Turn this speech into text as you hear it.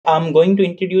I'm going to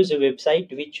introduce a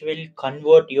website which will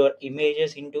convert your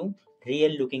images into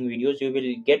real looking videos. You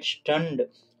will get stunned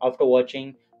after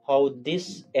watching how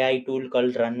this AI tool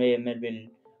called runwayml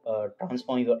will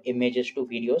transform your images to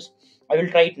videos. I will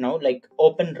try it now. Like,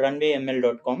 open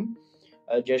runwayml.com,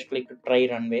 just click try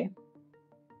runway.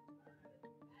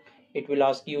 It will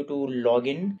ask you to log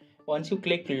in. Once you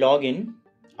click login,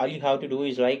 all you have to do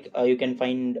is you can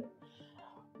find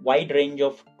wide range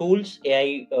of tools,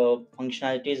 AI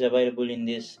functionalities available in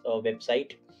this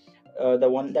website. The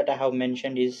one that I have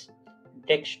mentioned is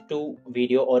text to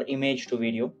video or image to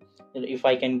video. If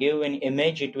I can give an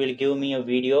image, it will give me a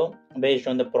video based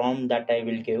on the prompt that I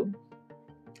will give.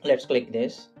 Let's click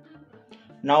this.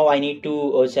 Now I need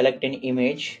to select an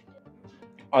image.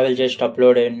 I will just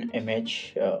upload an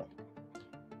image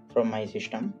from my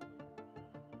system.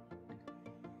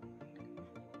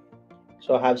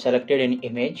 So I have selected an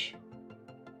image.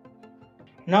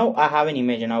 Now I have an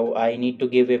image. Now I need to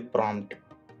give a prompt.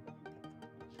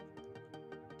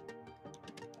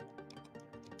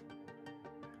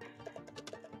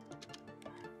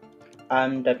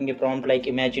 I'm typing a prompt like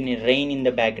imagine a rain in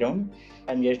the background.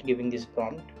 I'm just giving this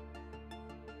prompt.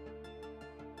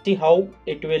 See how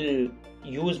it will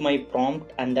use my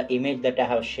prompt and the image that I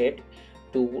have shared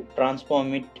to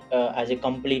transform it as a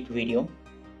complete video.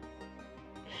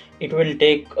 It will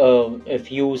take a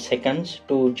few seconds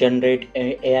to generate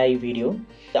a AI video.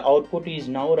 The output is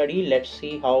now ready. Let's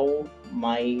see how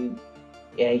my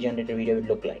AI generated video will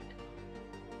look like.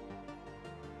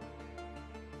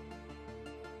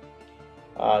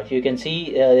 If you can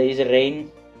see, there is a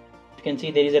rain. You can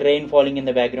see there is a rain falling in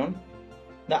the background.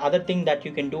 The other thing that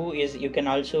you can do is you can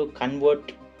also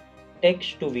convert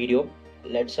text to video.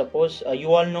 Let's suppose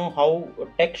you all know how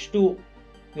text to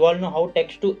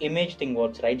image thing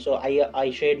works, right? So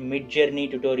I shared mid journey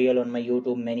tutorial on my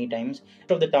YouTube many times.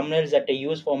 Of the thumbnails that I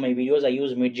use for my videos, I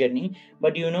use mid journey,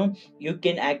 but you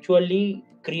can actually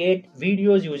create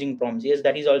videos using prompts. Yes,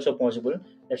 that is also possible.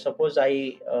 Let's suppose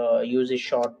I use a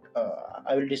short.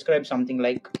 I will describe something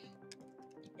like,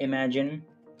 imagine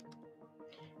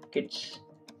kids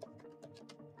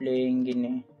playing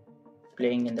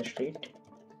in the street.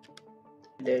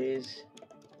 There is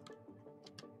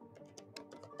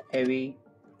heavy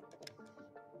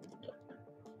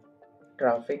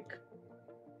traffic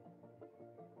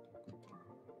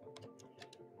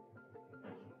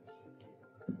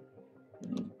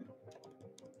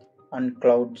and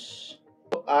clouds.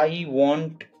 I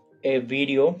want a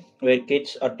video where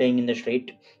kids are playing in the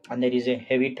street and there is a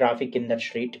heavy traffic in that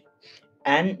street,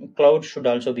 and clouds should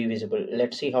also be visible.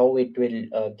 Let's see how it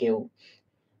will give.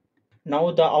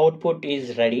 Now the output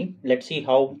is ready. Let's see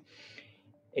how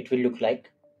it will look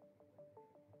like.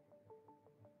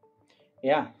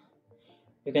 Yeah,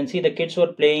 you can see the kids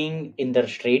were playing in the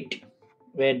street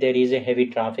where there is a heavy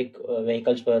traffic.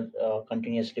 Vehicles were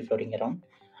continuously floating around,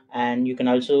 and you can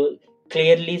also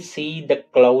clearly see the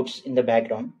clouds in the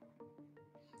background.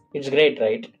 It's great,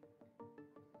 right?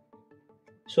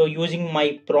 So using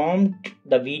my prompt,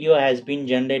 the video has been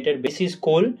generated. This is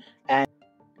cool. And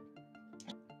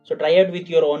so try it with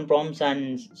your own prompts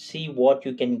and see what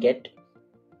you can get.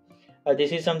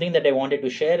 This is something that I wanted to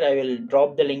share. I will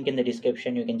drop the link in the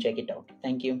description. You can check it out.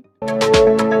 Thank you.